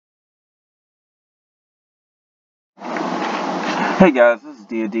Hey guys, this is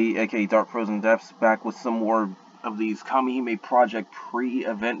D&D, aka Dark Frozen Depths, back with some more of these Kamihime Project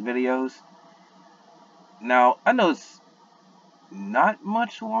pre-event videos. Now, I know it's not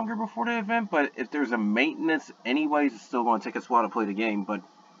much longer before the event, but if there's a maintenance anyways, it's still going to take us a while to play the game, but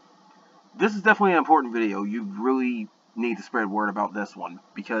this is definitely an important video. You really need to spread word about this one,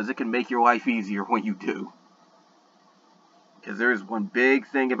 because it can make your life easier when you do. Because there is one big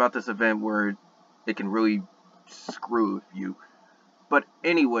thing about this event where it can really screw you. But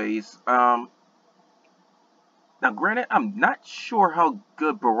anyways, now granted, I'm not sure how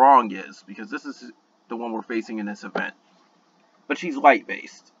good Barong is, because this is the one we're facing in this event. But she's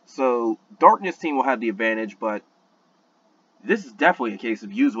light-based, so Darkness team will have the advantage, but this is definitely a case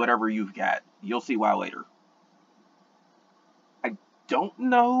of use whatever you've got. You'll see why later. I don't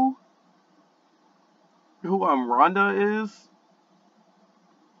know who Rhonda is.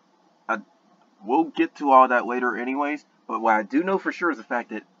 We'll get to all that later anyways, but what I do know for sure is the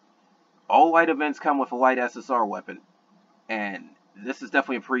fact that all light events come with a light SSR weapon, and this is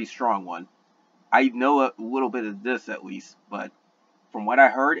definitely a pretty strong one. I know a little bit of this at least, but from what I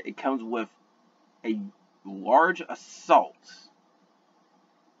heard, it comes with a large assault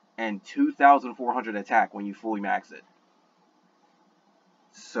and 2,400 attack when you fully max it.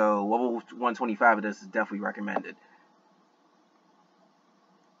 So level 125 of this is definitely recommended.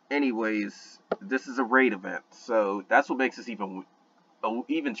 Anyways, this is a raid event, so that's what makes this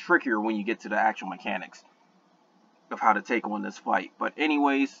even trickier when you get to the actual mechanics of how to take on this fight. But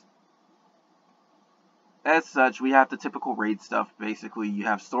anyways, as such, we have the typical raid stuff. Basically, you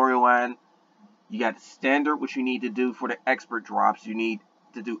have storyline, you got standard, which you need to do for the expert drops. You need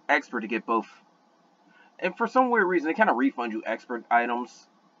to do expert to get both, and for some weird reason, they kind of refund you expert items.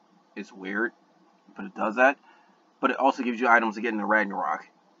 It's weird, but it does that. But it also gives you items to get into Ragnarok.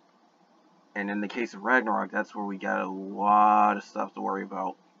 And in the case of Ragnarok, that's where we got a lot of stuff to worry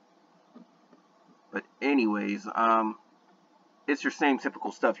about. But anyways, it's your same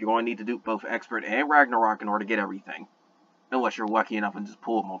typical stuff. You're going to need to do both Expert and Ragnarok in order to get everything. Unless you're lucky enough and just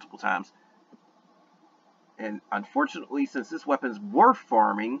pull it multiple times. And unfortunately, since this weapon's worth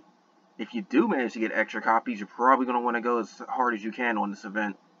farming, if you do manage to get extra copies, you're probably going to want to go as hard as you can on this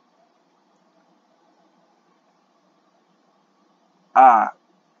event.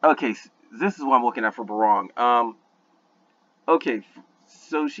 Okay, this is what I'm looking at for Barong. Okay,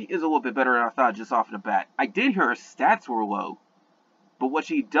 so she is a little bit better than I thought just off the bat. I did hear her stats were low, but what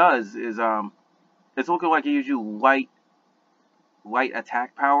she does is, it's looking like it gives you light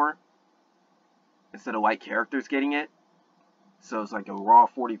attack power instead of light characters getting it. So it's like a raw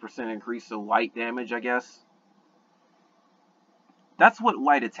 40% increase to light damage, I guess. That's what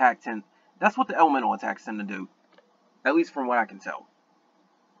that's what the elemental attacks tend to do, at least from what I can tell.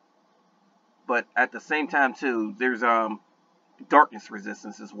 But at the same time, too, there's darkness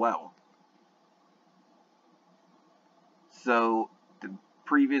resistance as well. So the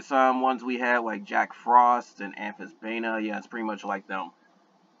previous ones we had, like Jack Frost and Amphis Bana, yeah, it's pretty much like them.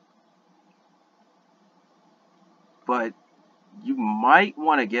 But you might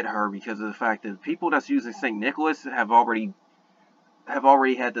want to get her because of the fact that people that's using St. Nicholas have already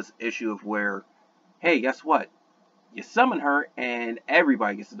had this issue of where, hey, guess what? You summon her and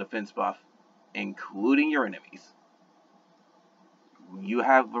everybody gets a defense buff, including your enemies. You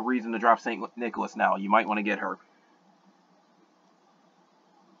have a reason to drop St. Nicholas now. You might want to get her.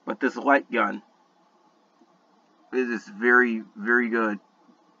 But this light gun is very, very good.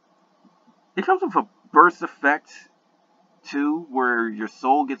 It comes with a burst effect, too, where your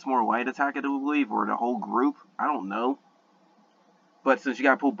soul gets more light attack, I do believe, or the whole group. I don't know. But since you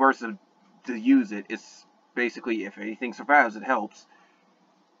got to pull burst to use it, it's basically, if anything survives, it helps.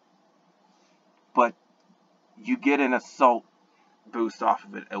 But you get an assault boost off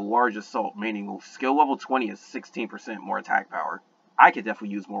of it, a large assault, meaning skill level 20 is 16% more attack power. I could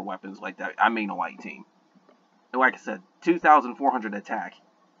definitely use more weapons like that. I main a light team. And like I said, 2,400 attack.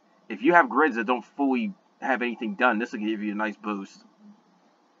 If you have grids that don't fully have anything done, this will give you a nice boost.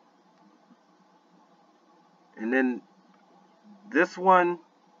 And then this one,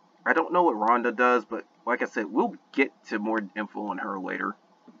 I don't know what Rhonda does, but like I said, we'll get to more info on her later.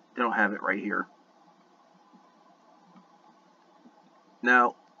 They don't have it right here.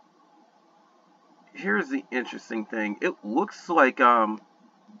 Now, here's the interesting thing. It looks like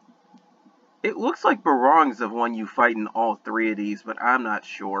Barong's the one you fight in all three of these, but I'm not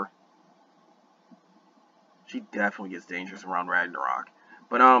sure. She definitely gets dangerous around Ragnarok.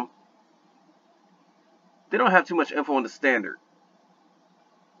 But they don't have too much info on the standard.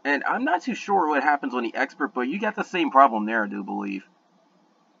 And I'm not too sure what happens on the expert, but you got the same problem there, I do believe.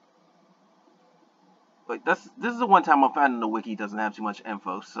 Like, this is the one time I'm finding the wiki doesn't have too much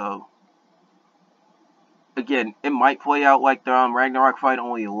info, so... Again, it might play out like the Ragnarok fight,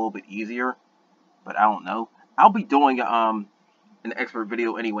 only a little bit easier, but I don't know. I'll be doing an expert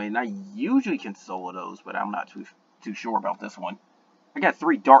video anyway, and I usually can solo those, but I'm not too sure about this one. I got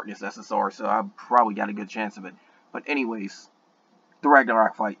 3 Darkness SSR, so I probably got a good chance of it. But anyways, the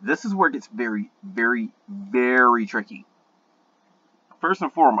Ragnarok fight. This is where it gets very, very, very tricky. First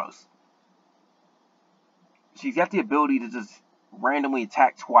and foremost, she's got the ability to just randomly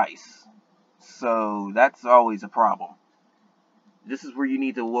attack twice. So that's always a problem. This is where you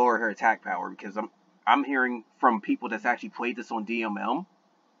need to lower her attack power, because I'm hearing from people that's actually played this on DMM,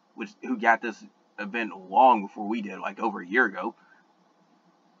 who got this event long before we did, like over a year ago.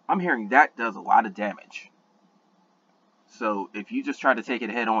 I'm hearing that does a lot of damage. So if you just try to take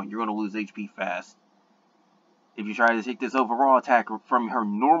it head on, you're going to lose HP fast. If you try to take this overall attack from her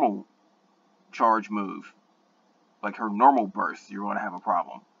normal charge move, like her normal burst, you're going to have a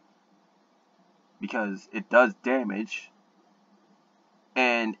problem. Because it does damage,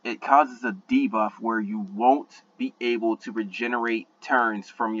 and it causes a debuff where you won't be able to regenerate turns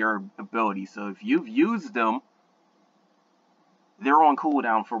from your ability. So if you've used them, they're on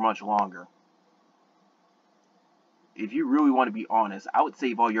cooldown for much longer. If you really want to be honest, I would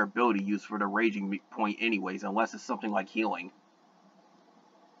save all your ability use for the raging point anyways, unless it's something like healing.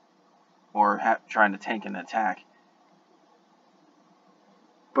 Or trying to tank an attack.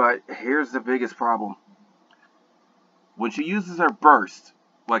 But here's the biggest problem. When she uses her burst,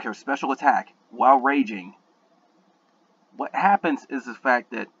 like her special attack, while raging, what happens is the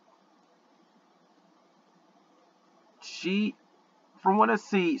fact that she, from what I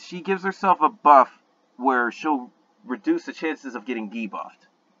see, she gives herself a buff where she'll reduce the chances of getting debuffed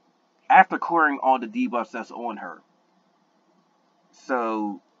after clearing all the debuffs that's on her.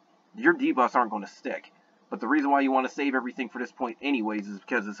 So your debuffs aren't going to stick. But the reason why you want to save everything for this point anyways is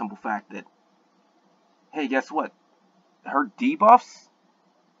because of the simple fact that, hey, guess what? Her debuffs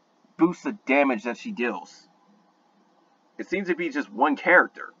boost the damage that she deals. It seems to be just one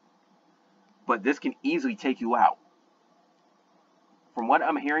character, but this can easily take you out. From what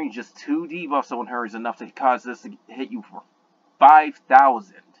I'm hearing, just 2 debuffs on her is enough to cause this to hit you for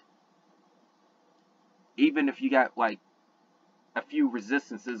 5,000. Even if you got like a few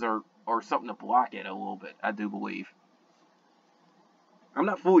resistances or something to block it a little bit, I do believe. I'm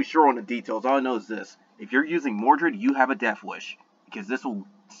not fully sure on the details. All I know is this. If you're using Mordred, you have a death wish, because this will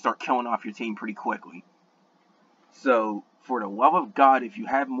start killing off your team pretty quickly. So, for the love of God, if you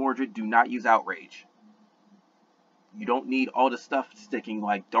have Mordred, do not use Outrage. You don't need all the stuff sticking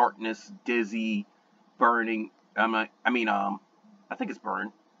like Darkness, Dizzy, Burning, I think it's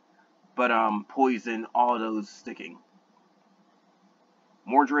Burn, but Poison, all those sticking.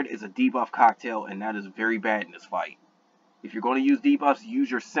 Mordred is a debuff cocktail, and that is very bad in this fight. If you're going to use debuffs, use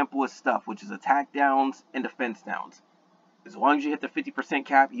your simplest stuff, which is attack downs and defense downs. As long as you hit the 50%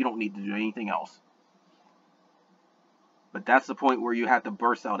 cap, you don't need to do anything else. But that's the point where you have to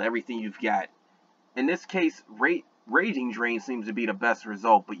burst out everything you've got. In this case, Raging Drain seems to be the best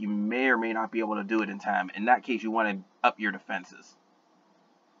result, but you may or may not be able to do it in time. In that case, you want to up your defenses.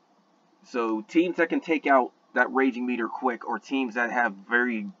 So teams that can take out that raging meter quick, or teams that have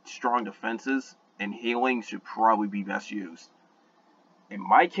very strong defenses and healing, should probably be best used. In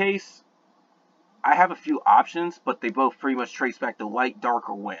my case, I have a few options, but they both pretty much trace back to Light, Dark,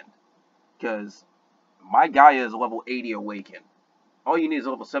 or Wind. Because my Gaia is a level 80 Awaken. All you need is a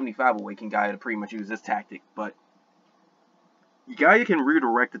level 75 Awaken Gaia to pretty much use this tactic, but Gaia can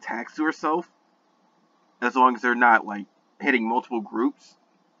redirect attacks to herself, as long as they're not, like, hitting multiple groups.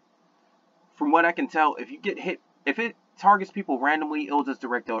 From what I can tell, if you get hit, if it targets people randomly, it'll just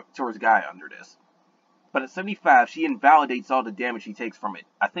direct towards Gaia under this. But at 75, she invalidates all the damage she takes from it.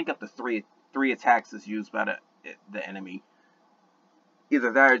 I think up to three attacks is used by the enemy.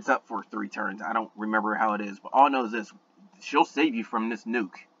 Either that or it's up for 3 turns. I don't remember how it is, but all I know is this. She'll save you from this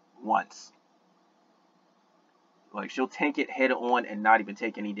nuke once. Like, she'll tank it head on and not even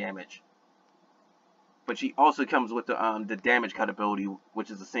take any damage. But she also comes with the damage cut ability,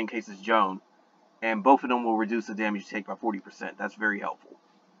 which is the same case as Joan. And both of them will reduce the damage you take by 40%. That's very helpful.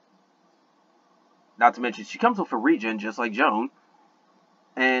 Not to mention, she comes with a regen, just like Joan.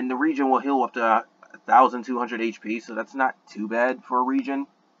 And the regen will heal up to 1,200 HP, so that's not too bad for a regen.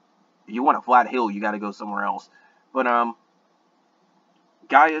 If you want a flat heal, you gotta go somewhere else. But,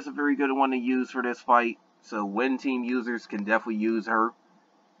 Gaia is a very good one to use for this fight. So, Wind Team users can definitely use her.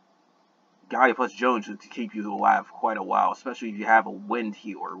 Gaia plus Joan should keep you alive quite a while, especially if you have a Wind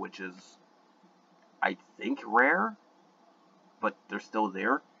Healer, which is, I think, rare, but they're still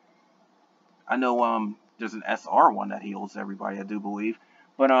there. I know there's an SR one that heals everybody, I do believe.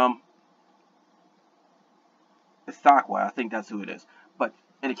 But it's Stockwell, I think that's who it is. But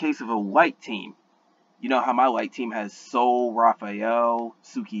in the case of a light team, you know how my light team has Soul, Raphael,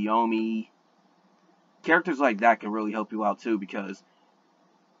 Tsukiyomi. Characters like that can really help you out too, because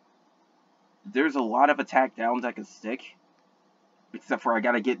there's a lot of attack downs that can stick. Except for I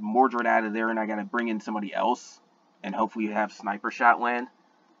gotta get Mordred out of there and I gotta bring in somebody else. And hopefully you have sniper shot land.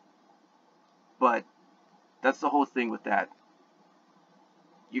 But that's the whole thing with that.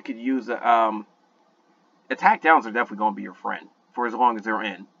 You could use attack downs are definitely going to be your friend for as long as they're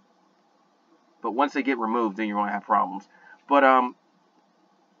in. But once they get removed, then you're going to have problems. But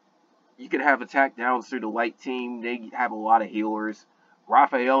you could have attack downs through the light team. They have a lot of healers.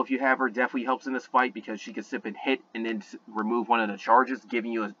 Raphael, if you have her, definitely helps in this fight because she can sip and hit and then remove one of the charges,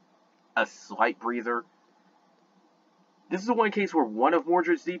 giving you a slight breather. This is the one case where one of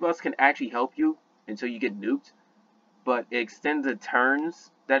Mordred's debuffs can actually help you until you get nuked, but it extends the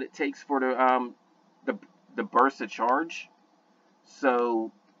turns that it takes for the burst of charge.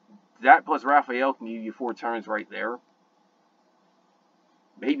 So that plus Raphael can give you 4 turns right there.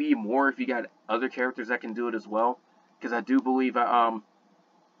 Maybe more if you got other characters that can do it as well. Because I do believe I've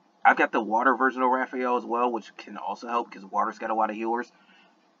got the water version of Raphael as well, which can also help because water's got a lot of healers.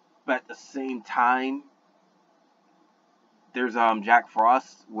 But at the same time, there's Jack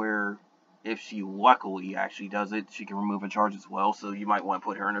Frost, where if she luckily actually does it, she can remove a charge as well. So you might want to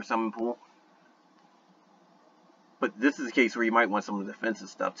put her in her summon pool. But this is a case where you might want some of the defensive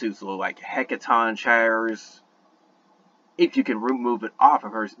stuff too. So like Hecaton chairs, if you can remove it off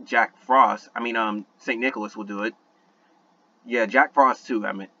of her, Jack Frost. I mean, St. Nicholas will do it. Yeah, Jack Frost too.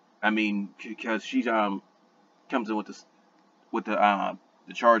 I mean, because she comes in with the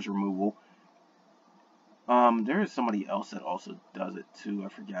charge removal. There is somebody else that also does it too. I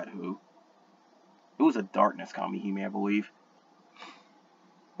forgot who. It was a darkness Kamihime, I believe.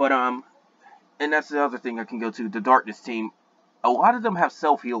 But and that's the other thing I can go to. The darkness team, a lot of them have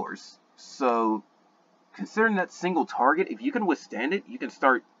self healers. So considering that single target, if you can withstand it, you can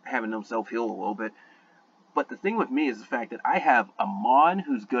start having them self heal a little bit. But the thing with me is the fact that I have a Mon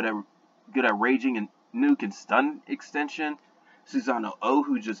who's good at raging and nuke and stun extension. Susanoo O,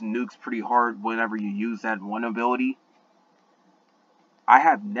 who just nukes pretty hard whenever you use that one ability. I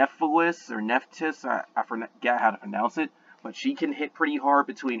have Nephilis or Nephthys, I forget how to pronounce it, but she can hit pretty hard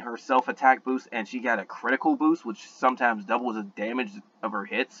between her self-attack boost and she got a critical boost, which sometimes doubles the damage of her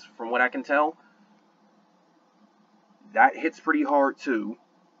hits, from what I can tell. That hits pretty hard too.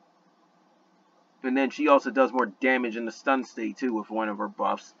 And then she also does more damage in the stun state too with one of her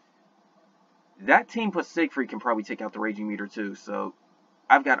buffs. That team plus Siegfried can probably take out the Raging Meter too, so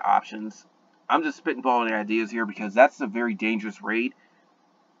I've got options. I'm just spitballing ideas here because that's a very dangerous raid.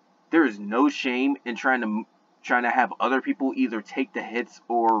 There is no shame in trying to have other people either take the hits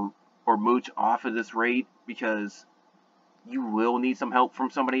or mooch off of this raid, because you will need some help from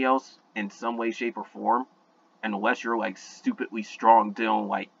somebody else in some way, shape, or form, unless you're like stupidly strong, dealing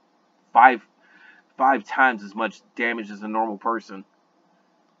like five times as much damage as a normal person.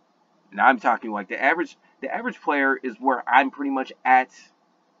 Now I'm talking like the average player is where I'm pretty much at,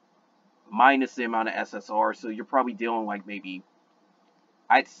 minus the amount of SSR, so you're probably dealing like maybe,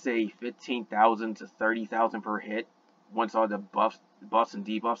 I'd say 15,000 to 30,000 per hit once all the buffs and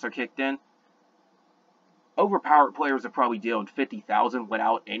debuffs are kicked in. Overpowered players are probably dealing 50,000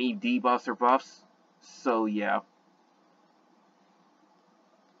 without any debuffs or buffs. So yeah,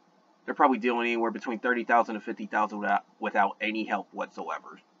 they're probably dealing anywhere between 30,000 to 50,000 without any help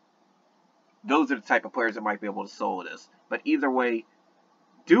whatsoever. Those are the type of players that might be able to solo this. But either way,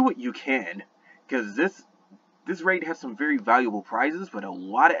 do what you can, because this raid has some very valuable prizes, but a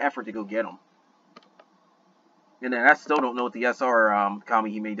lot of effort to go get them. And then I still don't know what the SR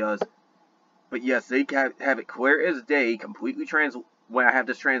Kamihime does. But yes, they have it clear as day, completely when I have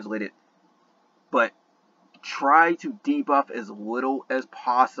this translated. But try to debuff as little as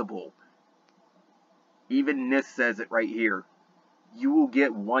possible. Even this says it right here. You will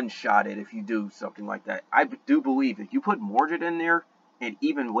get one-shotted if you do something like that. I do believe if you put Mordred in there, and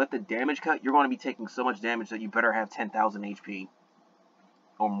even with the damage cut, you're going to be taking so much damage that you better have 10,000 HP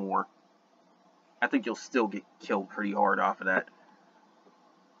or more. I think you'll still get killed pretty hard off of that.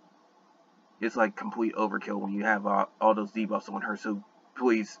 It's like complete overkill when you have all those debuffs on her. So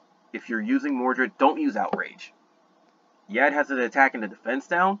please, if you're using Mordred, don't use Outrage. Yeah, it has an attack and a defense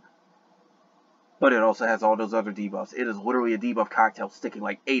down, but it also has all those other debuffs. It is literally a debuff cocktail sticking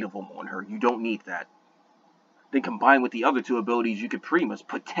like 8 of them on her. You don't need that. Then combined with the other 2 abilities, you could pretty much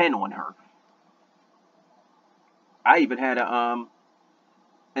put 10 on her. I even had a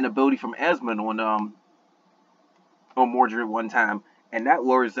an ability from Esmond on Mordred one time, and that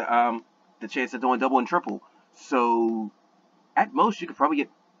lowers the chance of doing double and triple. So at most you could probably get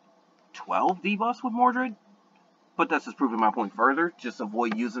 12 debuffs with Mordred, but that's just proving my point further. Just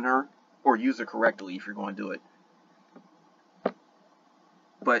avoid using her, or use her correctly if you're going to do it.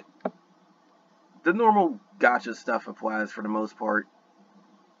 But the normal gacha stuff applies for the most part.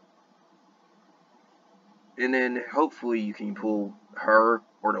 And then hopefully you can pull her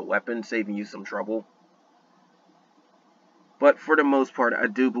or the weapon, saving you some trouble. But for the most part, I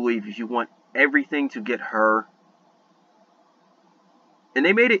do believe if you want everything to get her, and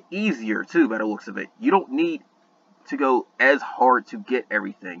they made it easier too by the looks of it. You don't need to go as hard to get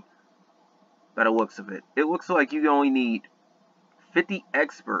everything by the looks of it. It looks like you only need 50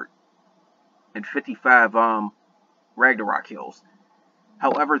 expert and 55 Ragnarok kills.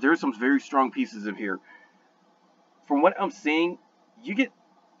 However, there's some very strong pieces in here. From what I'm seeing, you get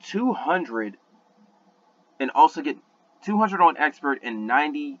 200 and also get 200 on expert and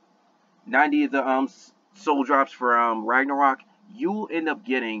 90 of the soul drops for Ragnarok. You'll end up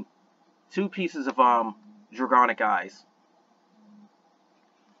getting 2 pieces of Dragonic Eyes.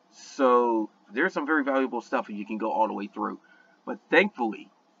 So there's some very valuable stuff you can go all the way through. But thankfully,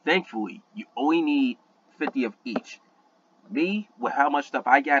 you only need 50 of each. Me, with how much stuff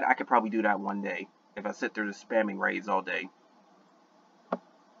I got, I could probably do that one day if I sit there just spamming raids all day.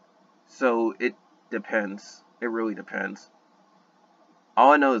 So it depends. It really depends.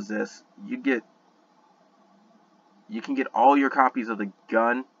 All I know is this: you can get all your copies of the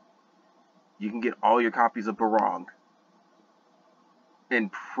gun. You can get all your copies of Barong in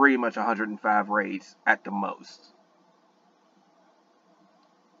pretty much 105 raids at the most.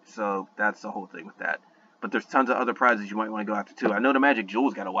 So that's the whole thing with that. But there's tons of other prizes you might want to go after too. I know the Magic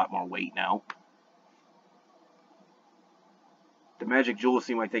Jewels got a lot more weight now. The Magic Jewels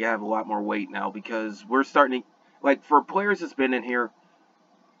seem like they have a lot more weight now because we're starting to, like, for players that's been in here,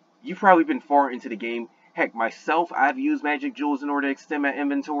 you've probably been far into the game. Heck, myself, I've used Magic Jewels in order to extend my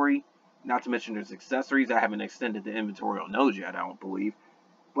inventory. Not to mention there's accessories. I haven't extended the inventory on those yet, I don't believe.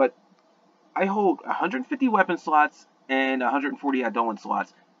 But I hold 150 weapon slots and 140 Eidolon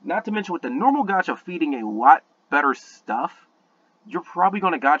slots. Not to mention with the normal gacha feeding a lot better stuff, you're probably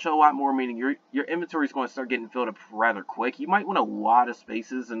going to gacha a lot more, meaning your inventory is going to start getting filled up rather quick. You might want a lot of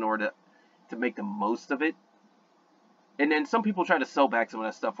spaces in order to make the most of it. And then some people try to sell back some of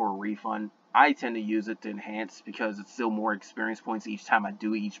that stuff for a refund. I tend to use it to enhance because it's still more experience points each time I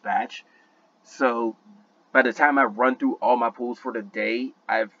do each batch. So by the time I run through all my pools for the day,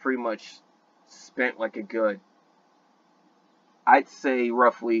 I've pretty much spent like a good, I'd say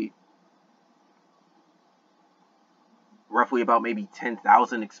roughly about maybe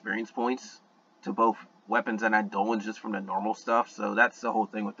 10,000 experience points to both weapons and Eidolons just from the normal stuff. So that's the whole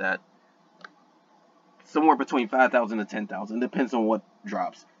thing with that. Somewhere between 5,000 to 10,000. Depends on what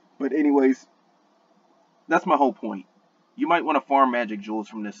drops. But anyways, that's my whole point. You might want to farm Magic Jewels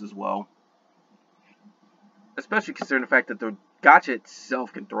from this as well. Especially considering the fact that the gacha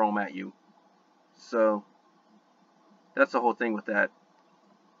itself can throw them at you. So that's the whole thing with that.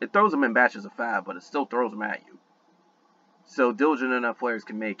 It throws them in batches of 5, but it still throws them at you. So diligent enough players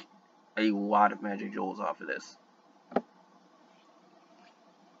can make a lot of Magic Jewels off of this.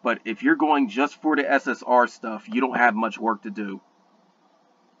 But if you're going just for the SSR stuff, you don't have much work to do.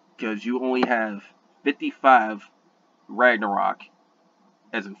 Because you only have 55 Ragnarok,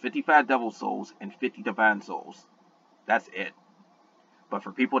 as in 55 Devil Souls and 50 Divine Souls. That's it. But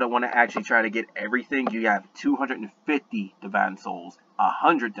for people that want to actually try to get everything, you have 250 Divine Souls,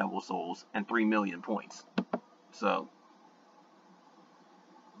 100 Devil Souls, and 3 million points. So,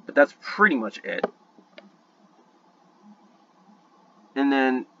 but that's pretty much it. And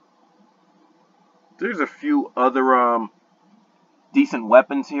then there's a few other decent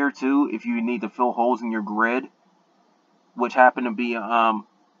weapons here too if you need to fill holes in your grid, which happen to be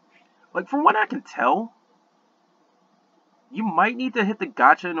like from what I can tell, you might need to hit the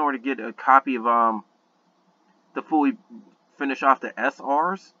gacha in order to get a copy of to fully finish off the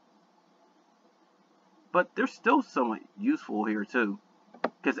SRs. But they're still somewhat useful here too,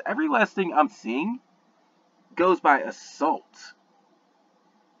 because every last thing I'm seeing goes by assault.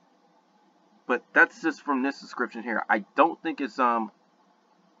 But that's just from this description here. I don't think it's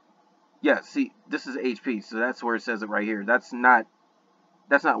yeah, see, this is HP, so that's where it says it right here. That's not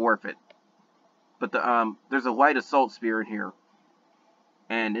worth it. But the there's a light assault spear in here,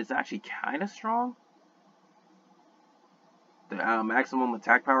 and it's actually kind of strong. The maximum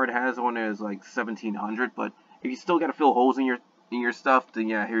attack power it has on it is like 1700, but if you still got to fill holes in your stuff, then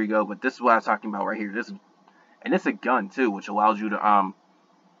yeah, here you go. But this is what I was talking about right here. This, and it's a gun too, which allows you to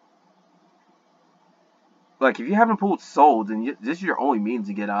like, if you haven't pulled Soul, then this is your only means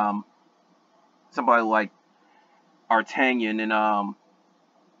to get somebody like Artanian and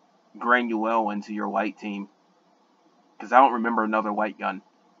Granuel into your light team. Because I don't remember another light gun.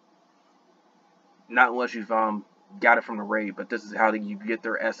 Not unless you've got it from the raid, but this is how you get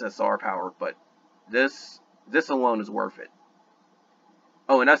their SSR power. But this alone is worth it.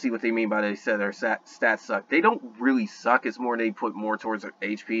 Oh, and I see what they mean by they said their stats suck. They don't really suck. It's more they put more towards their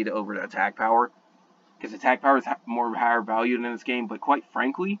HP over the attack power. Because attack power is more higher value in this game. But quite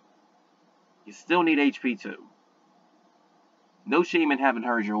frankly, you still need HP too. No shame in having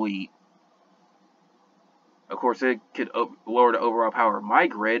her as your lead. Of course, it could lower the overall power of my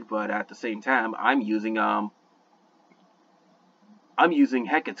grid, but at the same time, I'm using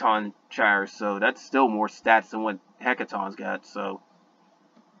Hecaton Chires, so that's still more stats than what Hecaton's got. So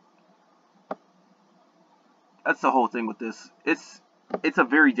that's the whole thing with this. It's a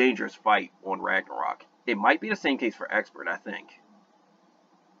very dangerous fight on Ragnarok. It might be the same case for Expert, I think,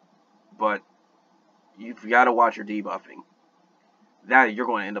 but you've got to watch your debuffing. That you're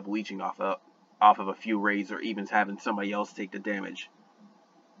going to end up leeching off of a few raids, or even having somebody else take the damage.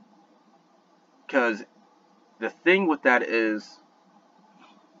 Because the thing with that is,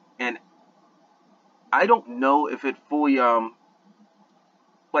 and I don't know if it fully,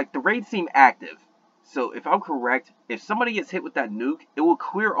 like, the raids seem active. So if I'm correct, if somebody gets hit with that nuke, it will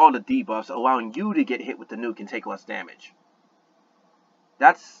clear all the debuffs, allowing you to get hit with the nuke and take less damage.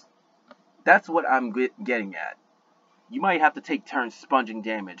 That's what I'm getting at. You might have to take turns sponging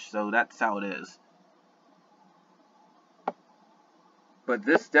damage, so that's how it is. But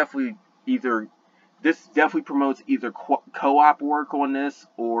this definitely promotes either co-op work on this,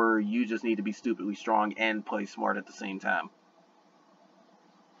 or you just need to be stupidly strong and play smart at the same time.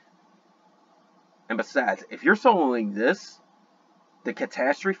 And besides, if you're soloing this, the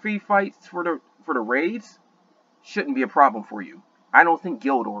catastrophe fights for the raids shouldn't be a problem for you. I don't think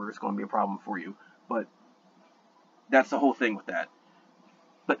guild order is going to be a problem for you, but that's the whole thing with that.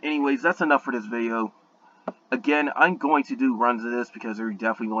 But anyways, that's enough for this video. Again, I'm going to do runs of this because we're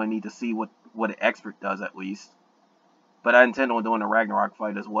definitely going to need to see what an expert does at least. But I intend on doing a Ragnarok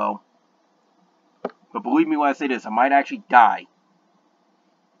fight as well. But believe me when I say this, I might actually die.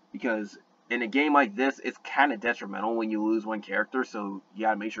 Because in a game like this, it's kind of detrimental when you lose one character, so you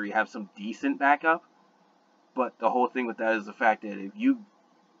gotta make sure you have some decent backup. But the whole thing with that is the fact that if you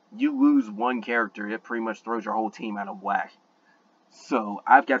lose one character, it pretty much throws your whole team out of whack. So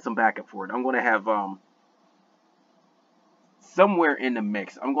I've got some backup for it. I'm going to have somewhere in the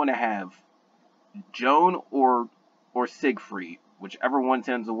mix, I'm going to have Joan or Siegfried, whichever one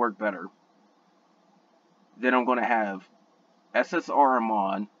tends to work better. Then I'm going to have SSR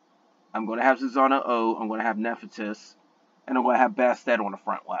Amon. I'm going to have Susanna O. I'm going to have Nephitis. And I'm going to have Bastet on the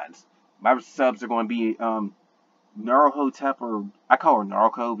front lines. My subs are going to be Naruhotep, or I call her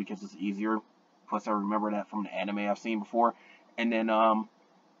Naruko because it's easier. Plus I remember that from the anime I've seen before. And then I'm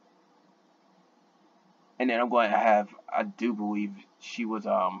going to have, I do believe she was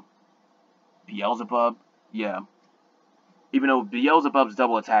Beelzebub. Yeah. Even though Beelzebub's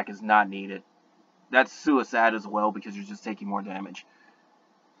double attack is not needed. That's suicide as well because you're just taking more damage.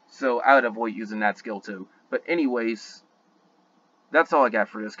 So I would avoid using that skill too. But anyways, that's all I got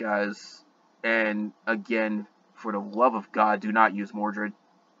for this, guys. And again, for the love of God, do not use Mordred,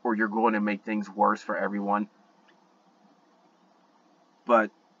 or you're going to make things worse for everyone.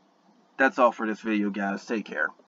 But that's all for this video, guys. Take care.